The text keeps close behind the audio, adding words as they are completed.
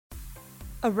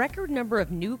A record number of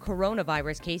new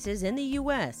coronavirus cases in the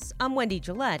U.S. I'm Wendy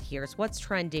Gillette. Here's what's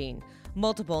trending.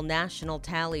 Multiple national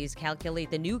tallies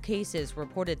calculate the new cases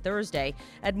reported Thursday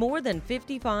at more than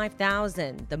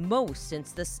 55,000, the most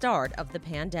since the start of the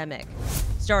pandemic.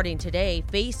 Starting today,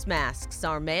 face masks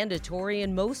are mandatory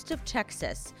in most of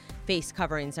Texas. Face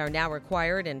coverings are now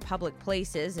required in public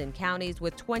places in counties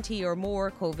with 20 or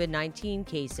more COVID-19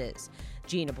 cases.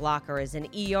 Gina Blocker is an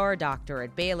ER doctor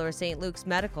at Baylor St. Luke's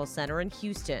Medical Center in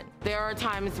Houston. There are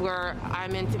times where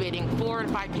I'm intubating 4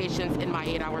 and 5 patients in my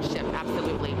 8-hour shift,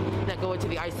 absolutely, that go into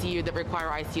the ICU that require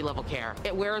ICU level care.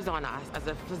 It wears on us as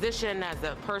a physician, as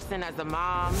a person, as a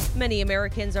mom. Many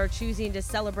Americans are choosing to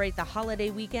celebrate the holiday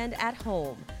weekend at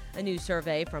home. A new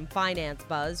survey from Finance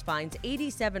Buzz finds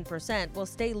 87% will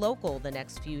stay local the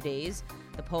next few days.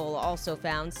 The poll also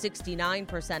found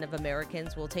 69% of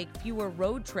Americans will take fewer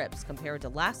road trips compared to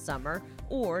last summer,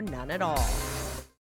 or none at all.